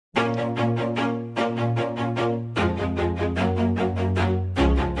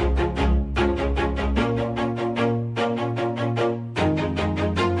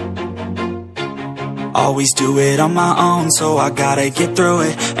Always do it on my own, so I gotta get through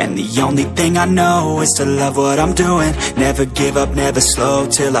it. And the only thing I know is to love what I'm doing. Never give up, never slow,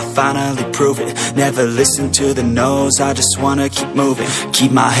 till I finally prove it. Never listen to the no's, I just wanna keep moving.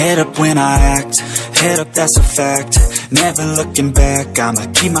 Keep my head up when I act, head up, that's a fact. Never looking back, I'ma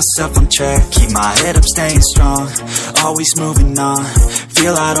keep myself on track. Keep my head up, staying strong, always moving on.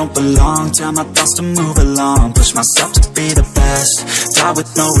 Feel I don't belong, tell my thoughts to move along. Push myself to be the best, die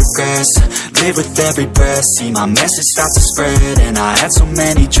with no regrets. Live with every breath, see my message start to spread. And I had so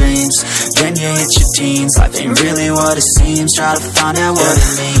many dreams, then you hit your teens. Life ain't really what it seems, try to find out what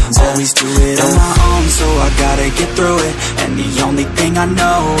it means. Always do it on my own, so I gotta get through it. And the only thing I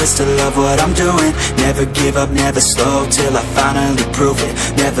know is to love what I'm doing. Never give up, never slow, till I finally prove it.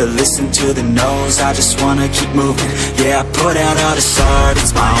 Never listen to the no's, I just wanna keep moving. Yeah, I put out all this art,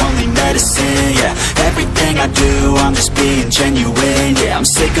 it's my only medicine. Yeah, everything I do, I'm just being genuine. Yeah, I'm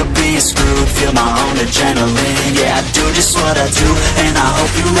sick of being screwed, feel my own adrenaline. Yeah, I do just what I do, and I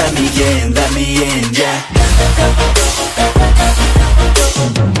hope you let me in, yeah.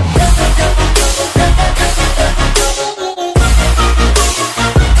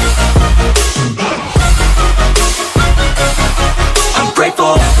 I'm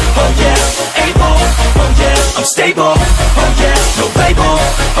grateful, oh yeah, able, oh yeah, I'm stable, oh yeah, no label,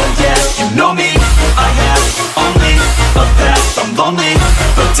 oh yeah, you know me, I have only a path, I'm lonely,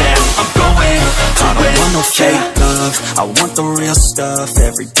 but damn, I'm going to win. I don't want no fake love, I want the real stuff.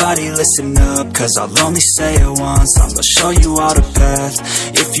 Everybody listen up, cause I'll only say it once. I'm gonna show you all the path,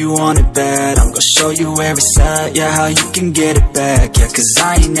 if you want it bad. I'm gonna show you where it's at, yeah, how you can get it back. Yeah, cause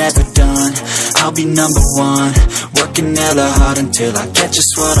I ain't never done, I'll be number one. Working hella hard until I get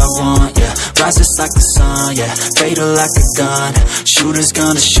just what I want, yeah. Rises like the sun, yeah, fatal like a gun. Shooter's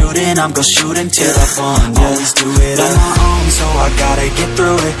gonna shoot and I'm gonna shoot until I won, yeah. Always do it on my own, so I gotta get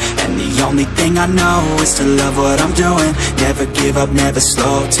through it. And the only thing I know is to love what I'm doing. Never give up, never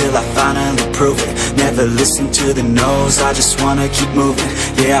slow, till I finally prove it. Never listen to the no's, I just wanna keep moving.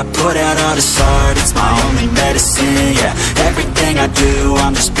 Yeah, I put out all this art, it's my only medicine. Yeah, everything I do,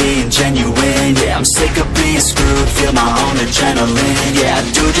 I'm just being genuine. Yeah, I'm sick of being screwed, feel my own adrenaline. Yeah, I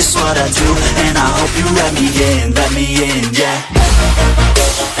do just what I do, and I hope you let me in, yeah.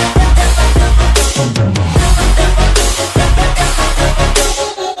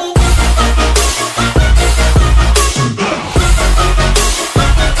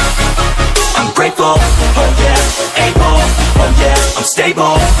 Grateful, oh yeah, able, oh yeah, I'm stable,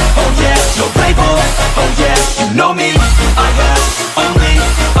 oh yeah, no label, oh yeah, you know me, I have only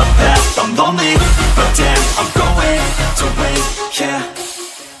a path, I'm lonely, but damn, I'm going to win, yeah.